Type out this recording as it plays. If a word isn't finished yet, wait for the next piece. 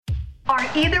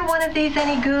Are either one of these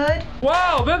any good?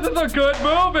 Wow, this is a good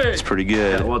movie. It's pretty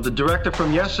good. Yeah, well, the director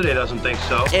from yesterday doesn't think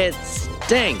so. It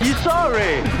stinks. You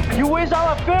sorry? You waste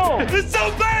our film. It's so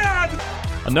bad.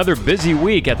 Another busy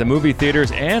week at the movie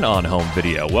theaters and on home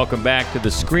video. Welcome back to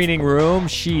the screening room.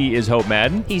 She is Hope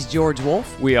Madden. He's George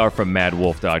Wolf. We are from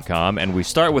madwolf.com, and we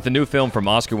start with a new film from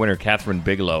Oscar winner Kathryn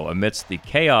Bigelow amidst the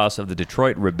chaos of the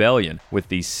Detroit Rebellion. With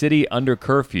the city under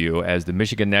curfew as the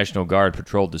Michigan National Guard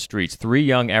patrolled the streets, 3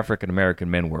 young African-American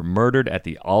men were murdered at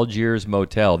the Algiers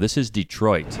Motel. This is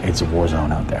Detroit. It's a war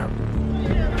zone out there.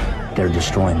 They're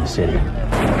destroying the city.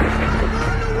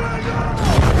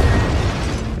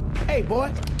 Hey, boy,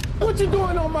 what you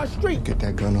doing on my street? Get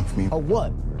that gun off me. Or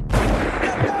what?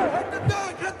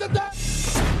 Hit the dog!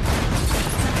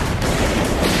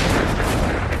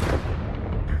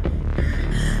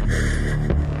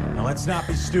 Now, let's not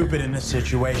be stupid in this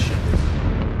situation.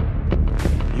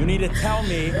 You need to tell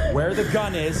me where the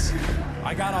gun is.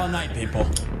 I got all night, people.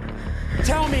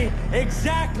 Tell me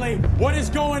exactly what is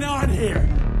going on here.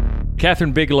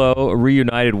 Kathryn Bigelow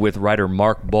reunited with writer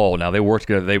Mark Boal. Now, they worked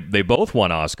together. They both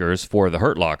won Oscars for The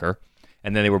Hurt Locker,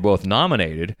 and then they were both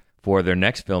nominated for their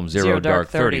next film, Zero Dark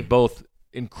 30. Both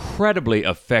incredibly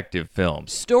effective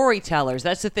films. Storytellers,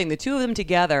 that's the thing. The two of them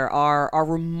together are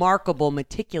remarkable,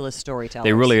 meticulous storytellers.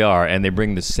 They really are, and they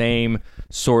bring the same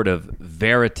sort of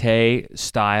verite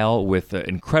style with an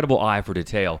incredible eye for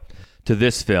detail to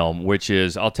this film, which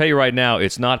is, I'll tell you right now,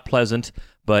 it's not pleasant,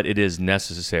 but it is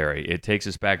necessary. It takes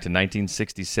us back to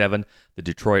 1967, the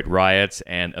Detroit riots,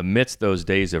 and amidst those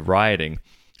days of rioting,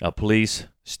 police,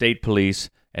 state police,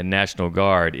 and National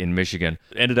Guard in Michigan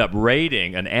ended up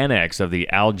raiding an annex of the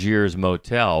Algiers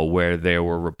Motel where there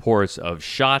were reports of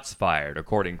shots fired.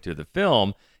 According to the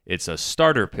film, it's a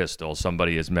starter pistol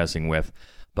somebody is messing with.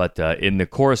 But in the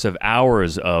course of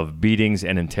hours of beatings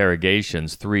and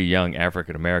interrogations, 3 young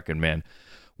African-American men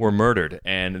were murdered,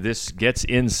 and this gets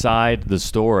inside the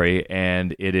story,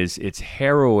 and it's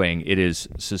harrowing, it is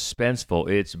suspenseful,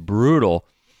 it's brutal,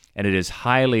 and it is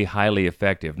highly, highly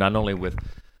effective, not only with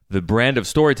the brand of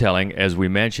storytelling, as we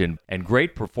mentioned, and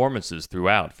great performances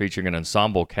throughout, featuring an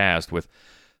ensemble cast with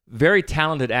very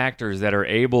talented actors that are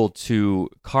able to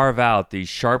carve out these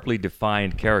sharply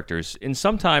defined characters in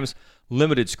sometimes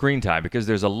limited screen time, because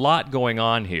there's a lot going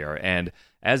on here, and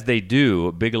as they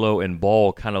do, Bigelow and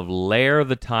Boal kind of layer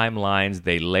the timelines,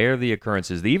 they layer the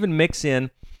occurrences, they even mix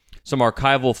in some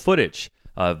archival footage,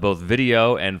 both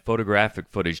video and photographic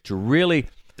footage, to really,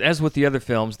 as with the other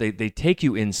films, they take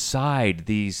you inside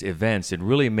these events and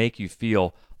really make you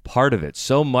feel part of it,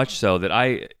 so much so that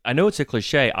I know it's a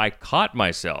cliche, I caught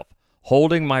myself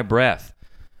holding my breath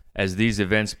as these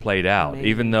events played out,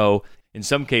 even though in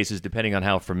some cases, depending on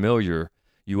how familiar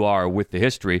you are with the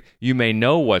history, you may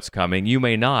know what's coming, you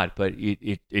may not, but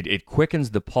it quickens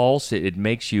the pulse, it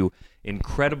makes you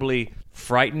incredibly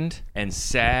frightened and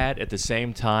sad at the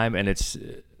same time, and it's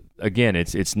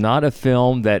not a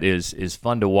film that is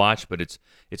fun to watch, but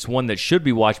it's one that should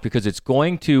be watched because it's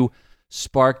going to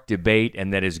spark debate,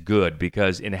 and that is good,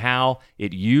 because in how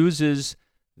it uses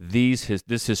this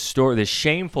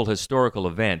shameful historical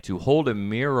event to hold a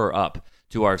mirror up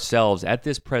to ourselves at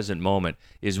this present moment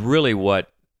is really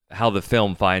how the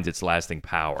film finds its lasting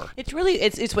power.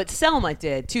 It's what Selma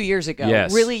did 2 years ago.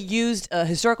 Yes. Really used a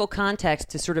historical context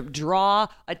to sort of draw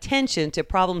attention to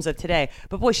problems of today.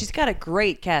 But boy, she's got a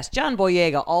great cast. John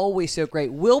Boyega, always so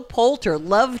great. Will Poulter,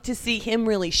 love to see him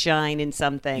really shine in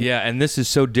something. Yeah, and this is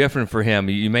so different for him.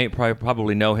 You may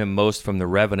probably know him most from The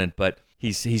Revenant, but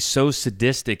He's so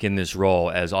sadistic in this role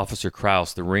as Officer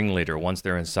Krause, the ringleader, once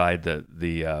they're inside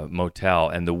the motel.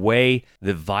 And the way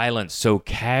the violence so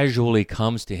casually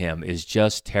comes to him is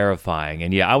just terrifying.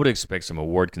 And yeah, I would expect some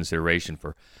award consideration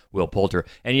for Will Poulter.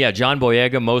 And yeah, John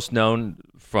Boyega, most known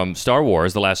from Star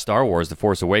Wars, the last Star Wars, The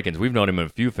Force Awakens. We've known him in a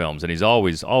few films, and he's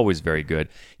always very good.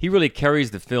 He really carries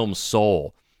the film's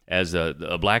soul as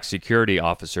a black security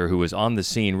officer who is on the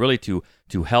scene really to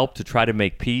help to try to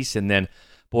make peace. And then,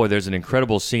 boy, there's an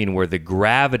incredible scene where the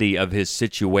gravity of his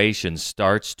situation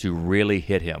starts to really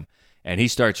hit him, and he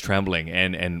starts trembling,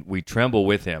 and we tremble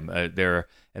with him. There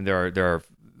are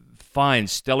fine,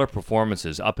 stellar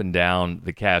performances up and down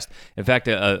the cast. In fact,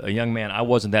 a young man I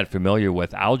wasn't that familiar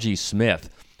with, Algie Smith,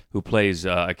 who plays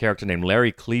a character named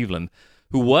Larry Cleveland,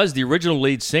 who was the original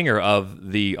lead singer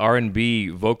of the R&B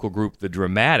vocal group The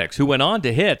Dramatics, who went on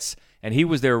to hits, and he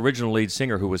was their original lead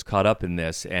singer who was caught up in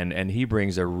this, and he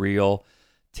brings a real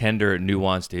tender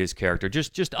nuance to his character,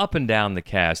 just up and down the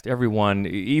cast. Everyone,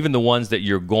 even the ones that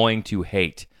you're going to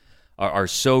hate, are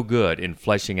so good in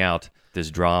fleshing out this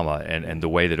drama and the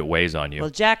way that it weighs on you. Well,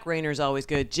 Jack Raynor's always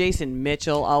good. Jason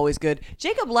Mitchell, always good.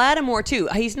 Jacob Lattimore, too.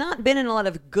 He's not been in a lot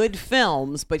of good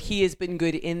films, but he has been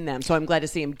good in them. So I'm glad to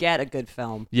see him get a good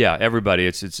film. Yeah, everybody.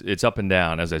 It's up and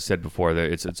down, as I said before.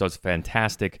 It's a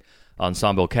fantastic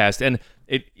ensemble cast. And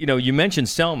you mentioned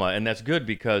Selma, and that's good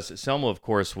because Selma, of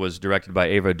course, was directed by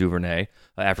Ava DuVernay,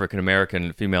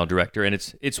 African-American female director. And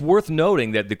it's worth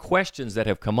noting that the questions that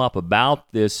have come up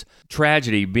about this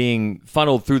tragedy being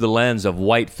funneled through the lens of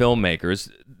white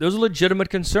filmmakers, those are legitimate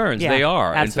concerns. Yeah, they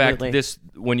are. absolutely. In fact,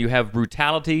 when you have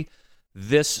brutality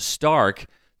this stark,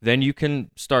 then you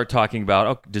can start talking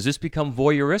about, does this become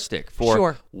voyeuristic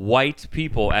for white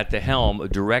people at the helm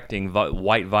directing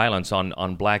white violence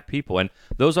on black people? And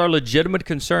those are legitimate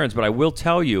concerns, but I will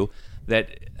tell you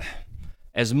that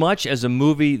as much as a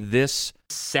movie this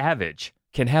savage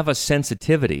can have a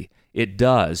sensitivity, it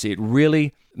does. It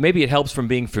really, maybe it helps from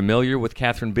being familiar with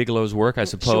Catherine Bigelow's work, I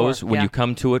suppose, when you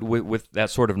come to it with that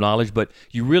sort of knowledge, but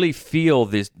you really feel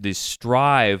this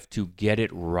strive to get it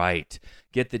right.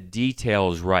 Get the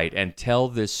details right and tell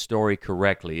this story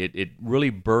correctly. It really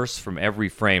bursts from every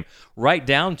frame, right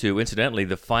down to, incidentally,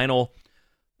 there's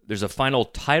a final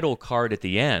title card at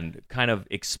the end kind of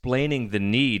explaining the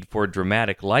need for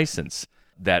dramatic license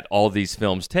that all these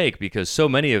films take, because so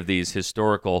many of these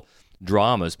historical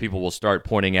dramas, people will start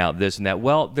pointing out this and that.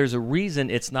 Well, there's a reason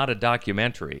it's not a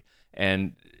documentary,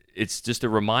 and it's just a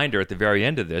reminder at the very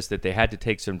end of this that they had to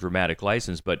take some dramatic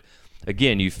license, but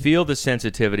again, you feel the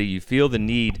sensitivity, you feel the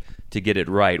need to get it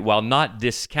right, while not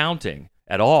discounting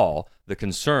at all the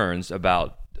concerns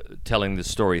about telling the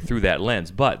story through that lens.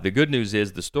 But the good news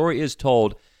is the story is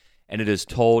told, and it is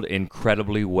told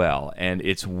incredibly well. And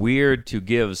it's weird to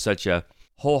give such a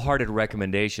wholehearted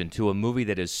recommendation to a movie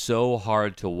that is so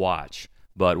hard to watch,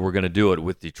 but we're going to do it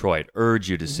with Detroit. Urge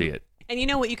you to see it. And you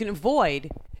know what you can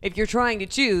avoid if you're trying to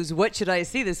choose what should I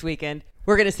see this weekend?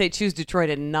 We're going to say choose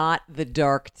Detroit and not The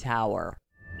Dark Tower.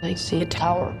 I see a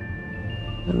tower,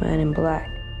 the man in black,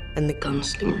 and the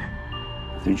gunslinger.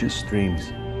 They're just dreams.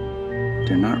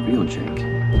 They're not real, Jake.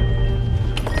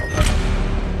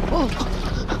 Oh,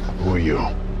 Who are you?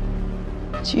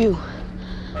 it's you.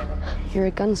 You're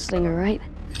a gunslinger, right?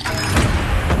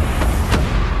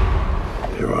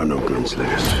 There are no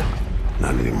gunslingers.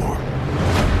 Not anymore.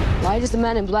 Why does the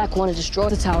man in black want to destroy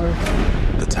the tower?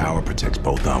 The tower protects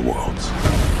both our worlds.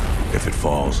 If it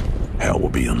falls, hell will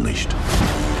be unleashed.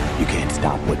 You can't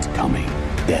stop what's coming.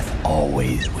 Death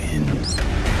always wins.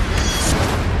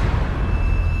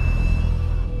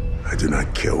 I do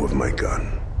not kill with my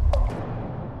gun.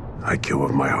 I kill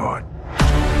with my heart.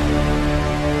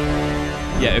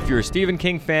 Yeah, if you're a Stephen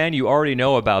King fan, you already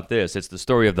know about this. It's the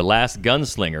story of the last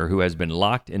gunslinger who has been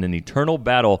locked in an eternal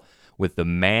battle with the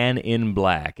man in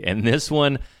black. And this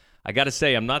one, I got to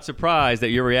say, I'm not surprised at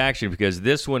your reaction, because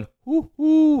this one,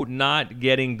 not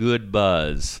getting good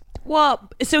buzz.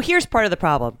 Well, so here's part of the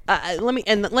problem.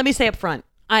 Let me say up front,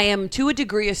 I am to a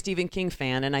degree a Stephen King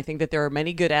fan, and I think that there are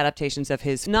many good adaptations of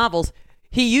his novels.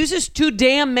 He uses too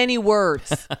damn many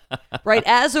words, right?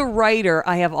 As a writer,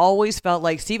 I have always felt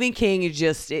like Stephen King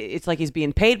is it's like he's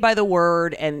being paid by the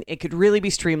word, and it could really be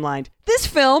streamlined. This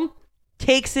film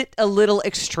takes it a little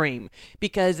extreme,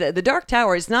 because The Dark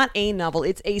Tower is not a novel,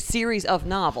 it's a series of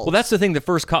novels. Well, that's the thing that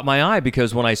first caught my eye,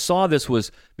 because when I saw this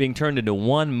was being turned into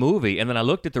one movie, and then I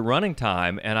looked at the running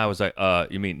time, and I was like,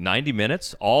 you mean 90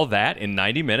 minutes? All that in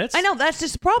 90 minutes? I know, that's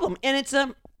just a problem. And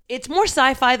it's more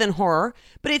sci-fi than horror,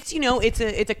 but it's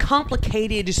a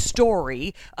complicated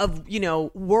story of,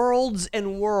 worlds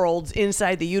and worlds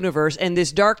inside the universe, and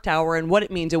this Dark Tower and what it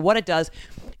means and what it does.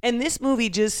 And this movie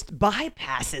just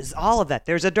bypasses all of that.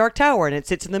 There's a dark tower, and it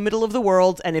sits in the middle of the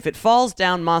world, and if it falls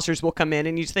down, monsters will come in,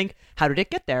 and you just think, how did it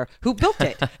get there? Who built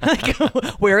it?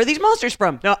 Where are these monsters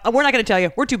from? No, we're not going to tell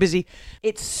you. We're too busy.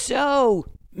 It's so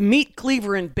meat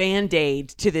cleaver and Band-Aid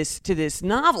to this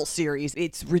novel series.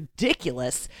 It's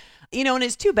ridiculous. And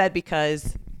it's too bad,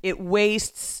 because it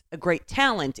wastes a great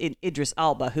talent in Idris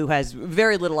Elba, who has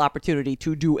very little opportunity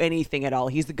to do anything at all.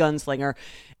 He's the gunslinger,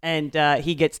 and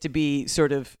he gets to be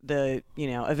sort of the,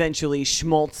 eventually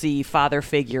schmaltzy father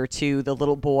figure to the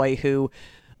little boy who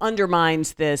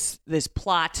undermines this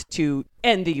plot to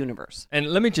end the universe. And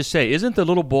let me just say, isn't the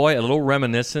little boy a little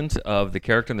reminiscent of the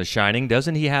character in The Shining?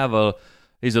 Doesn't he have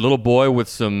he's a little boy with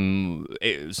some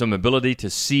ability to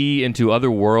see into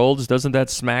other worlds? Doesn't that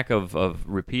smack of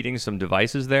repeating some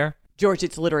devices there? George,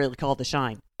 it's literally called The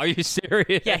Shine. Are you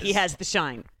serious? Yeah, he has the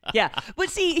shine. Yeah.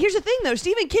 But see, here's the thing, though.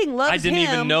 Stephen King loves I didn't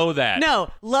even know that. No,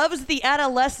 loves the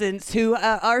adolescents who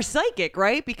are psychic,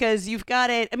 right? Because you've got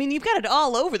it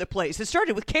all over the place. It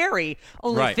started with Carrie,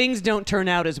 only things don't turn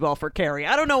out as well for Carrie.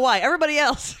 I don't know why. Everybody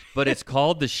else. But it's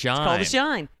called The Shine. It's called The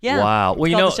Shine. Yeah. Wow.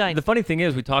 Well, The funny thing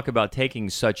is we talk about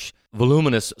taking such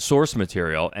voluminous source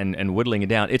material and whittling it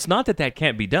down. It's not that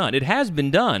can't be done. It has been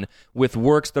done with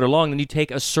works that are long, and you take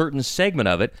a certain segment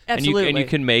of it and you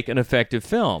can make an effective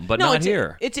film, but not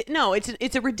here.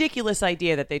 It's a ridiculous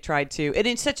idea that they tried to, and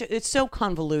it's so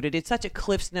convoluted. It's such a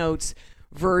Cliff's Notes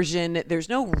version. There's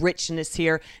no richness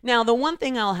here. Now, the one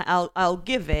thing I'll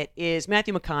give it is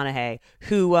Matthew McConaughey,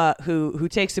 who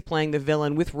takes to playing the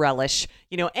villain with relish.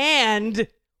 And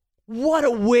what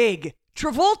a wig!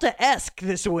 Travolta-esque,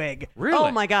 this wig. Really? Oh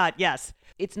my God, yes.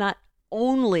 It's not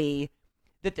only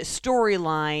that the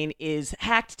storyline is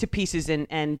hacked to pieces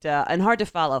and hard to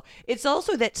follow. It's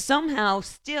also that somehow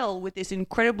still with this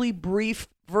incredibly brief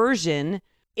version,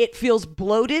 it feels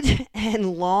bloated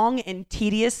and long and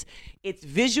tedious. It's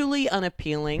visually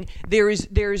unappealing.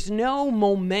 There's no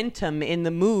momentum in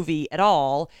the movie at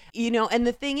all. And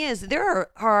the thing is, there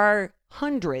are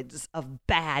hundreds of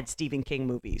bad Stephen King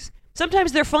movies.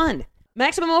 Sometimes they're fun.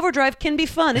 Maximum Overdrive can be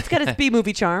fun. It's got its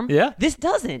B-movie charm. Yeah. This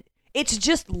doesn't. It's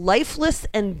just lifeless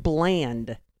and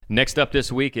bland. Next up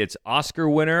this week, it's Oscar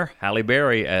winner Halle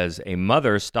Berry as a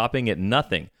mother stopping at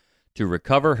nothing to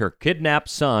recover her kidnapped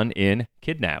son in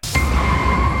Kidnap.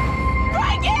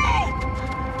 Frankie!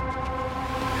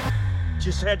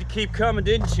 Just had to keep coming,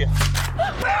 didn't you?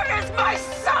 Where is my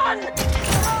son?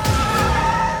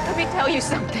 Let me tell you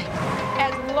something.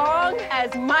 As long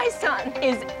as my son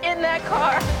is in that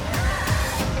car,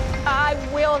 I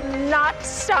will not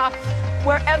stop.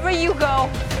 Wherever you go,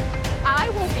 I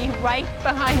will be right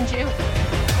behind you.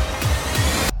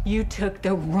 You took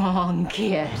the wrong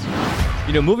kid.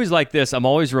 Movies like this, I'm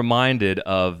always reminded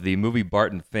of the movie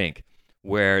Barton Fink,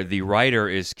 where the writer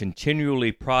is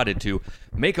continually prodded to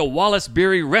make a Wallace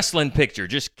Beery wrestling picture.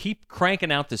 Just keep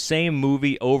cranking out the same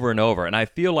movie over and over. And I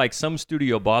feel like some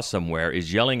studio boss somewhere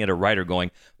is yelling at a writer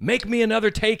going, make me another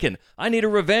Taken. I need a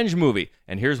revenge movie.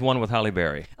 And here's one with Halle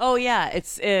Berry. Oh, yeah.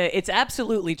 It's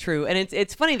absolutely true. And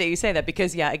it's funny that you say that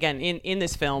because, yeah, again, in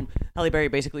this film, Halle Berry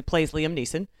basically plays Liam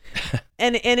Neeson.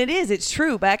 And it's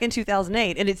true, back in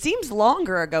 2008. And it seems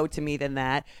longer ago to me than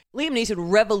that. Liam Neeson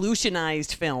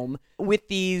revolutionized film with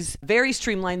these very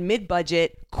streamlined,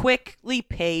 mid-budget, quickly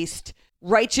paced,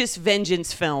 righteous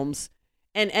vengeance films.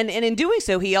 And in doing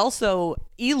so, he also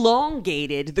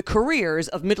elongated the careers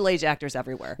of middle-aged actors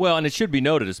everywhere. Well, and it should be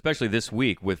noted, especially this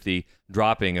week with the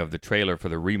dropping of the trailer for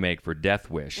the remake for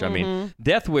Death Wish. I mean,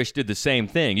 Death Wish did the same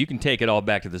thing. You can take it all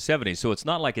back to the 70s, so it's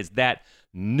not like it's that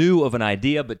new of an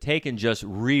idea, but Taken just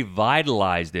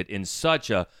revitalized it in such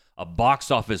a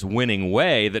box office winning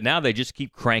way that now they just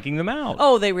keep cranking them out.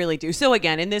 Oh, they really do. So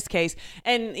again, in this case,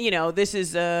 and this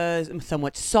is a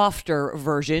somewhat softer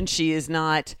version. She is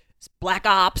not Black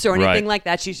Ops or anything like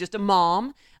that. She's just a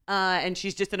mom, and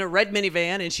she's just in a red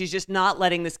minivan, and she's just not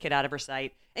letting this kid out of her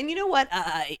sight. And you know what?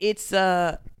 It's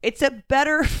a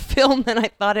better film than I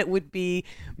thought it would be,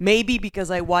 maybe because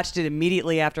I watched it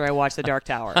immediately after I watched The Dark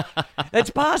Tower.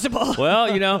 That's possible. Well,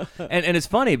 and it's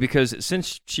funny because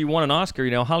since she won an Oscar,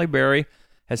 Halle Berry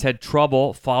has had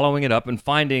trouble following it up and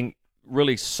finding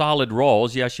really solid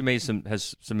roles. Yeah, she made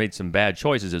some bad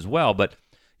choices as well, but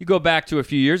you go back to a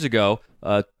few years ago,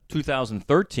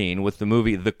 2013 with the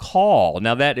movie The Call.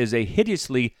 Now, that is a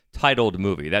hideously titled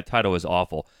movie. That title is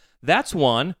awful. That's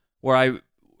one where I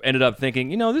ended up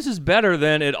thinking, this is better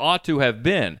than it ought to have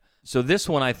been. So this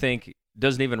one, I think,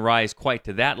 doesn't even rise quite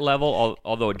to that level,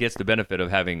 although it gets the benefit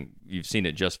of you've seen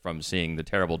it just from seeing the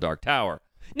terrible Dark Tower.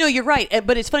 No, you're right.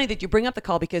 But it's funny that you bring up The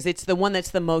Call because it's the one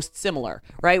that's the most similar,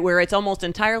 right? Where it's almost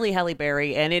entirely Halle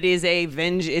Berry, and it is a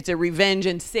revenge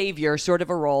and savior sort of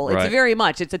a role.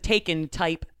 Right. It's a Taken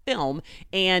type film.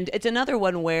 And it's another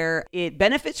one where it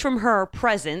benefits from her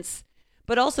presence,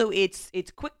 but also it's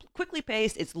quickly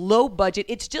paced, it's low budget,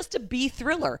 it's just a B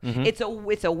thriller. Mm-hmm.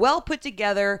 It's a well put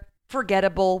together,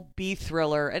 forgettable B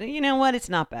thriller. And you know what? It's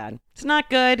not bad. It's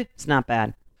not good. It's not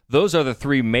bad. Those are the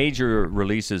three major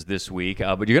releases this week,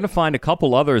 but you're going to find a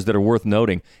couple others that are worth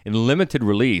noting in limited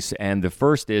release, and the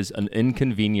first is An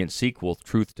Inconvenient sequel,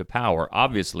 Truth to Power.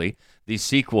 Obviously, the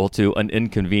sequel to An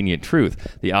Inconvenient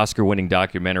Truth, the Oscar-winning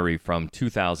documentary from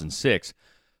 2006,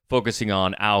 focusing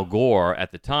on Al Gore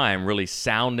at the time, really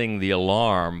sounding the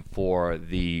alarm for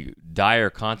the dire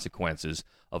consequences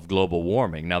of global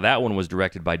warming. Now, that one was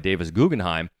directed by Davis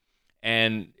Guggenheim,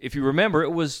 and if you remember,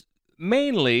 it was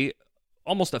mainly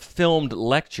almost a filmed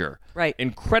lecture. Right.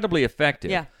 Incredibly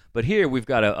effective. Yeah. But here we've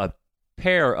got a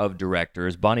pair of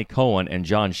directors, Bonnie Cohen and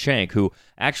John Shank, who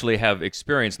actually have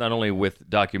experience not only with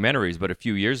documentaries, but a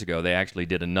few years ago they actually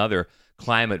did another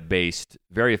climate-based,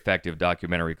 very effective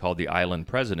documentary called The Island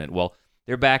President. Well,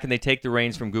 they're back and they take the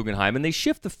reins from Guggenheim and they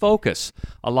shift the focus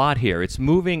a lot here. It's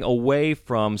moving away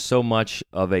from so much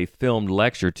of a filmed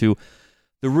lecture to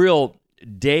the real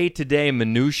day-to-day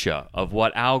minutia of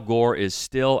what Al Gore is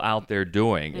still out there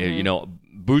doing. You know,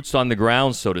 boots on the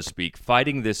ground, so to speak,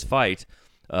 fighting this fight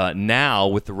now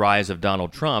with the rise of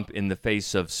Donald Trump in the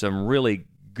face of some really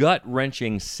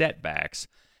gut-wrenching setbacks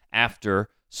after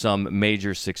some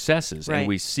major successes. Right. And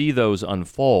we see those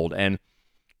unfold. And,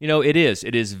 you know, it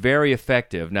is very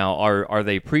effective. Now, are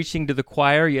they preaching to the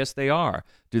choir? Yes, they are.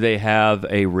 Do they have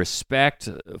a respect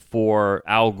for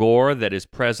Al Gore that is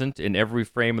present in every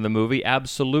frame of the movie?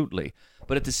 Absolutely.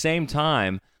 But at the same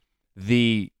time,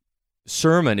 the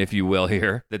sermon, if you will,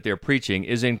 here that they're preaching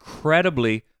is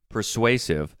incredibly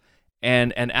persuasive.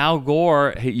 And Al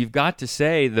Gore, you've got to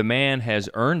say the man has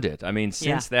earned it. I mean,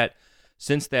 since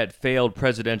that failed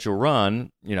presidential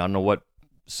run, you know, I don't know what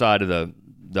side of the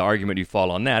argument you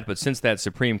fall on that, but since that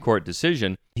Supreme Court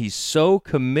decision, he's so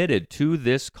committed to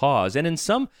this cause. And in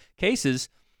some cases,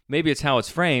 maybe it's how it's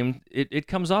framed, it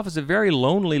comes off as a very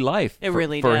lonely life for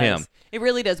him. It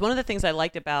really does. One of the things I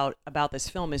liked about this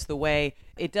film is the way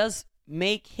it does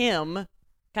make him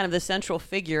kind of the central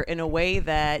figure in a way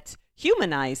that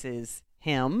humanizes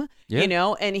him, you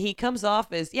know, and he comes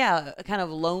off as, kind of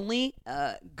lonely,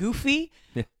 goofy,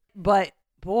 but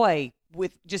boy,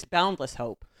 with just boundless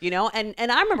hope, you know? And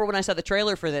I remember when I saw the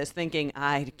trailer for this thinking,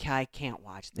 I can't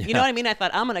watch this. You know what I mean? I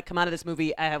thought, I'm going to come out of this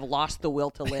movie, I have lost the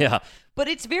will to live. Yeah. But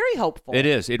it's very hopeful. It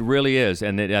is. It really is.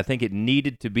 And I think it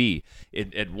needed to be.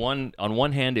 On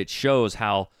one hand, it shows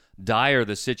how dire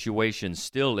the situation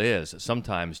still is,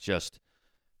 sometimes just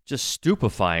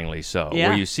stupefyingly so. Yeah.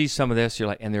 Where you see some of this, you're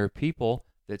like, and there are people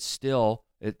that still,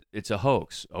 it's a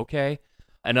hoax, okay?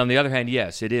 And on the other hand,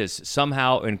 yes, it is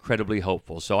somehow incredibly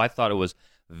hopeful. So I thought it was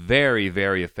very,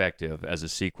 very effective as a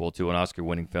sequel to an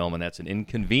Oscar-winning film, and that's an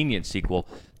Inconvenient sequel,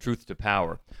 Truth to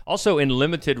Power. Also in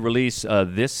limited release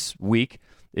this week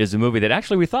is a movie that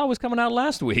actually we thought was coming out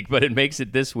last week, but it makes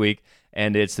it this week,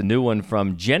 and it's the new one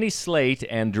from Jenny Slate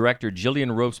and director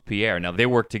Gillian Robespierre. Now, they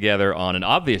worked together on An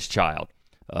Obvious Child,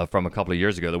 from a couple of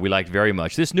years ago that we liked very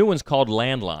much. This new one's called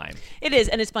Landline. It is,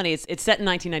 and it's funny. It's set in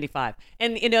 1995,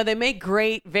 and you know they make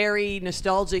great, very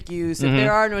nostalgic use.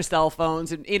 There are no cell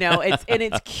phones, and you know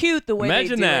it's cute the way they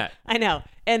do that. it. I know,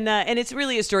 and it's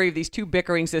really a story of these two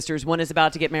bickering sisters. One is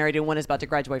about to get married, and one is about to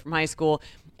graduate from high school.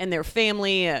 And their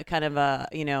family, kind of a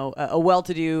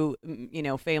well-to-do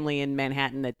family in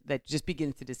Manhattan that just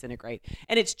begins to disintegrate.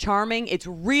 And it's charming. It's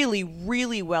really,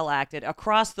 really well acted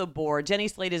across the board. Jenny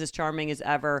Slate is as charming as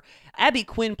ever. Abby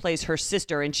Quinn plays her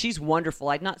sister, and she's wonderful.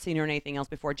 I'd not seen her in anything else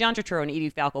before. John Turturro and Edie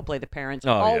Falco play the parents.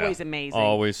 Always amazing.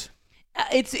 Always.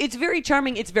 It's very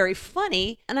charming. It's very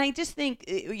funny, and I just think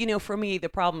for me the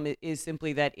problem is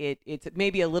simply that it's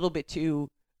maybe a little bit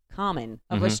too common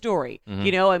of a story.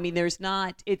 I mean, there's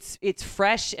not, it's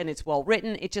fresh and it's well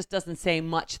written. It just doesn't say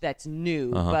much that's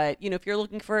new. But if you're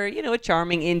looking for a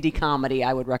charming indie comedy,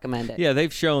 I would recommend it. Yeah,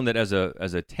 they've shown that as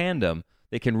a tandem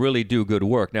they can really do good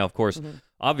work. Now, of course,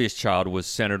 Obvious Child was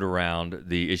centered around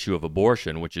the issue of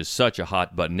abortion, which is such a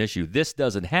hot button issue. This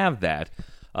doesn't have that.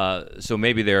 So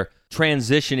maybe they're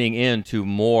transitioning into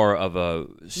more of a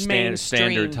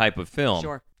standard type of film.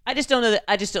 Sure. I just don't know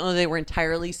that they were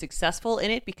entirely successful in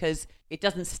it because it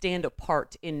doesn't stand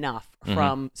apart enough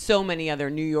from so many other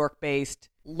New York-based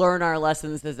learn our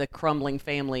lessons as a crumbling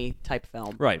family type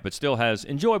film. Right, but still has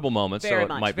enjoyable moments, so it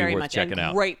might be worth checking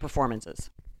out. Great performances.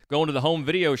 Going to the home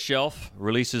video shelf,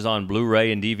 releases on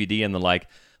Blu-ray and DVD and the like.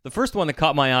 The first one that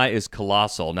caught my eye is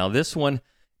Colossal. Now this one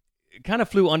kind of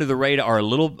flew under the radar a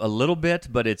little bit,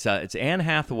 but it's Anne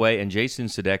Hathaway and Jason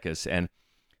Sudeikis, and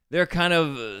they're kind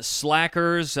of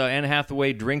slackers. Anne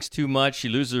Hathaway drinks too much. She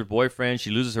loses her boyfriend. She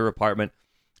loses her apartment.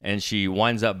 And she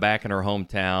winds up back in her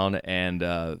hometown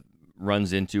and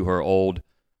runs into her old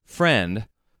friend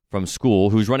from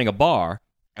school who's running a bar.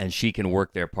 And she can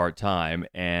work there part-time.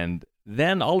 And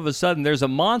then all of a sudden there's a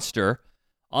monster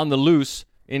on the loose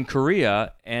in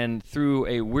Korea. And through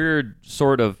a weird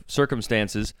sort of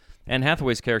circumstances, Anne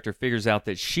Hathaway's character figures out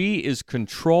that she is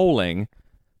controlling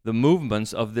the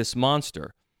movements of this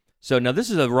monster. So now this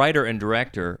is a writer and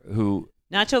director who...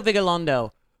 Nacho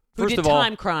Vigalondo, who did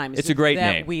Time Crimes. It's a great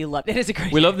name. We love. It is a great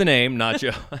name. We love the name,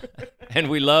 Nacho. And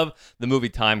we love the movie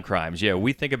Time Crimes. Yeah,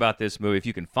 we think about this movie. If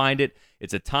you can find it,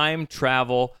 it's a time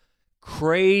travel,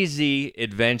 crazy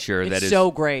adventure that is so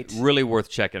great. Really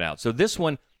worth checking out. So this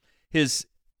one, his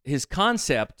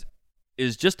concept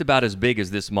is just about as big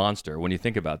as this monster when you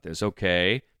think about this.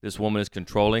 Okay, this woman is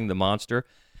controlling the monster,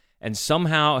 and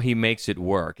somehow he makes it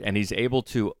work, and he's able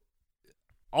to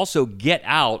also get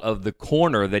out of the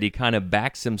corner that he kind of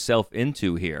backs himself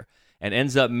into here, and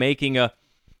ends up making a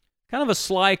kind of a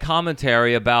sly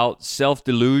commentary about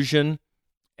self-delusion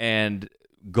and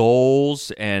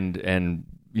goals and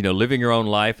living your own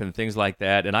life and things like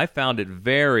that. And I found it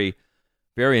very,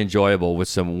 very enjoyable with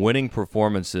some winning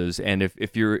performances. And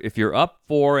if you're up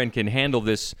for and can handle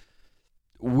this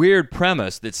weird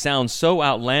premise that sounds so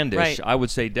outlandish, right, I would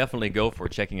say definitely go for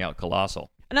checking out Colossal.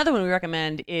 Another one we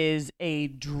recommend is a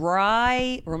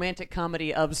dry romantic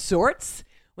comedy of sorts.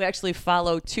 We actually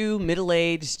follow two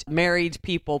middle-aged married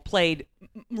people played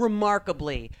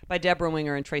remarkably by Deborah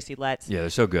Winger and Tracy Letts. Yeah, they're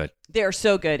so good. They're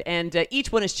so good. And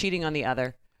each one is cheating on the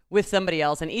other with somebody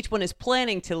else, and each one is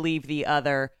planning to leave the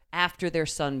other after their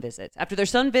son visits. After their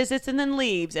son visits and then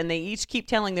leaves, and they each keep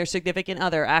telling their significant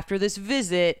other after this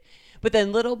visit, but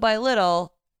then little by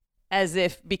little, as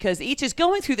if because each is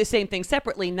going through the same thing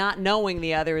separately, not knowing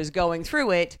the other is going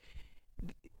through it,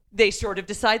 they sort of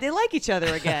decide they like each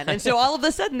other again. And so all of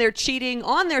a sudden they're cheating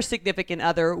on their significant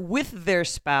other with their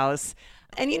spouse.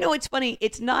 And it's funny,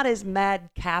 it's not as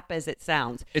madcap as it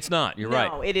sounds. It's not, you're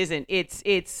right. No, it isn't.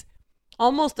 It's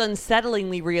almost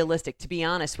unsettlingly realistic, to be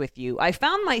honest with you. I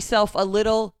found myself a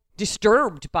little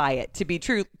disturbed by it, to be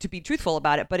truthful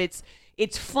about it, but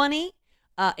it's funny.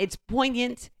 It's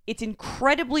poignant. It's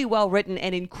incredibly well written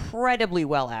and incredibly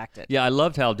well acted. Yeah, I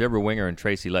loved how Deborah Winger and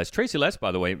Tracy Letts,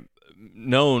 by the way,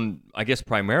 known, I guess,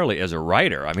 primarily as a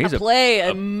writer. I mean, he's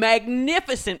a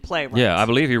magnificent playwright. Yeah, I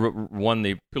believe he won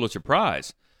the Pulitzer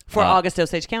Prize for August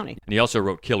Osage County. And he also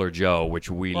wrote Killer Joe,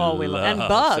 which we love.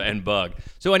 And Bug.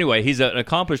 So anyway, he's an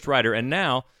accomplished writer, and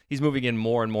now he's moving in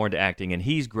more and more into acting, and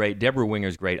he's great. Deborah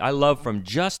Winger's great. I love from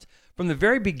the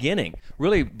very beginning,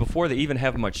 really before they even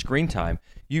have much screen time,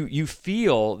 you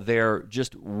feel their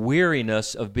just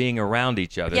weariness of being around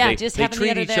each other. Yeah, they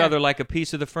treat each other like a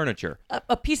piece of the furniture.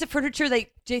 A piece of furniture they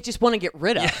just want to get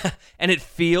rid of. Yeah. And it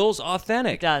feels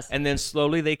authentic. It does. And then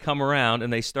slowly they come around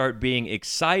and they start being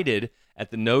excited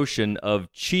at the notion of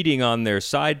cheating on their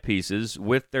side pieces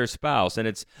with their spouse. And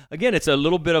it's a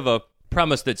little bit of a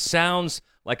premise that sounds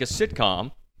like a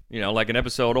sitcom, like an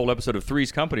old episode of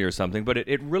Three's Company or something, but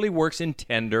it really works in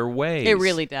tender ways. It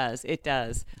really does. It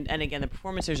does. And again, the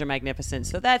performances are magnificent.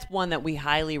 So that's one that we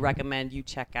highly recommend you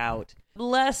check out.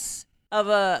 Less of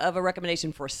a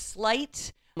recommendation for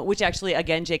Slight, which actually,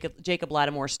 again, Jacob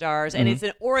Lattimore stars. And it's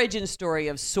an origin story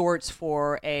of sorts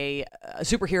for a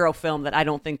superhero film that I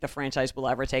don't think the franchise will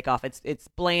ever take off. It's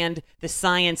bland. The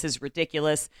science is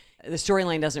ridiculous. The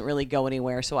storyline doesn't really go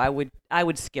anywhere. So I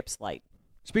would skip Slight.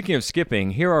 Speaking of skipping,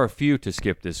 here are a few to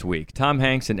skip this week. Tom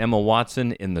Hanks and Emma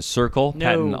Watson in The Circle. No.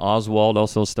 Patton Oswalt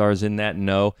also stars in that.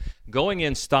 No. Going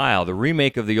in Style, the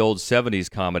remake of the old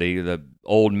 70s comedy, The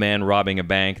Old Man Robbing a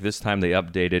Bank. This time they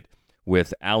update it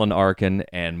with Alan Arkin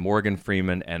and Morgan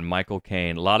Freeman and Michael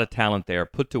Caine. A lot of talent there,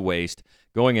 put to waste.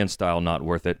 Going in Style, not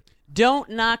worth it. Don't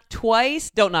knock twice,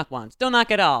 don't knock once, don't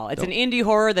knock at all. It's an indie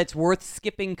horror that's worth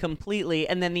skipping completely.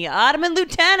 And then The Ottoman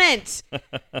Lieutenant.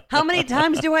 How many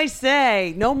times do I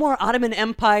say? No more Ottoman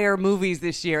Empire movies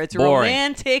this year. It's a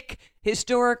romantic,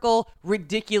 historical,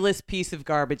 ridiculous piece of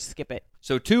garbage. Skip it.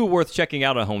 So 2 worth checking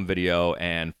out on home video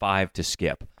and 5 to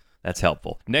skip. That's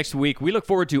helpful. Next week, we look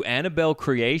forward to Annabelle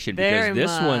Creation. Very because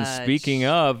this one, speaking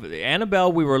of,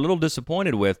 Annabelle we were a little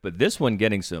disappointed with, but this one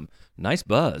getting some nice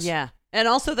buzz. Yeah. And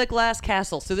also The Glass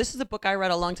Castle. So this is a book I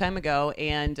read a long time ago,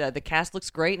 and the cast looks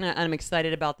great, and I'm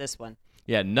excited about this one.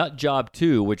 Yeah, Nut Job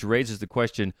 2, which raises the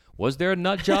question, was there a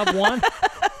Nut Job 1?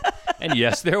 And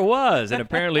yes, there was. And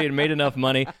apparently it made enough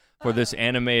money for this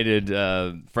animated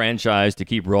franchise to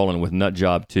keep rolling with Nut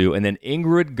Job 2. And then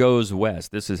Ingrid Goes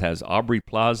West. This has Aubrey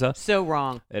Plaza. So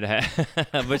wrong.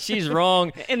 But she's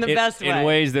wrong in the best way. In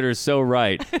ways that are so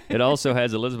right. It also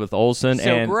has Elizabeth Olsen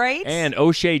great. And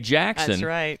O'Shea Jackson. That's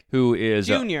right. Who is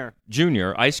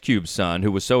Junior, Ice Cube's son,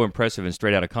 who was so impressive in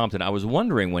Straight Outta Compton. I was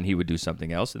wondering when he would do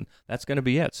something else, and that's going to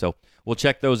be it. So we'll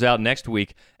check those out next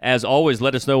week. As always,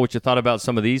 let us know what you thought about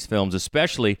some of these films,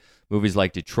 especially movies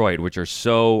like Detroit, which are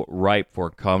so ripe for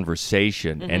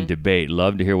conversation and debate.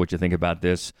 Love to hear what you think about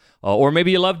this. Or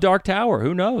maybe you love Dark Tower.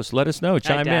 Who knows? Let us know.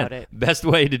 Chime in. It. Best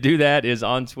way to do that is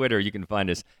on Twitter. You can find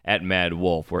us at Mad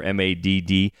Wolf or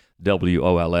MADDWOLF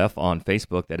on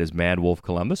Facebook. That is Mad Wolf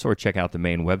Columbus. Or check out the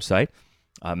main website,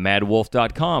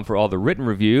 madwolf.com, for all the written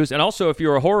reviews. And also, if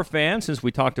you're a horror fan, since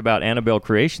we talked about Annabelle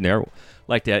Creation there, I'd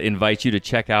like to invite you to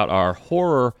check out our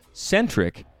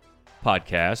horror-centric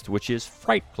podcast, which is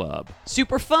Fright Club.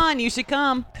 Super fun. You should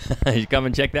come. You should come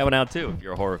and check that one out, too, if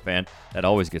you're a horror fan. That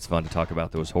always gets fun to talk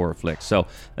about those horror flicks. So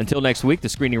until next week, the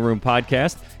Screening Room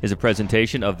Podcast is a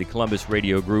presentation of the Columbus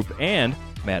Radio Group and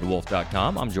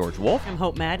MadWolf.com. I'm George Wolf. I'm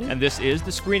Hope Madden. And this is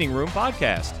the Screening Room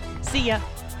Podcast. See ya.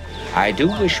 I do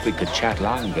wish we could chat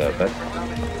longer, but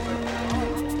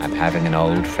I'm having an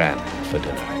old friend for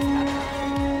dinner.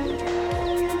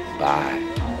 Bye.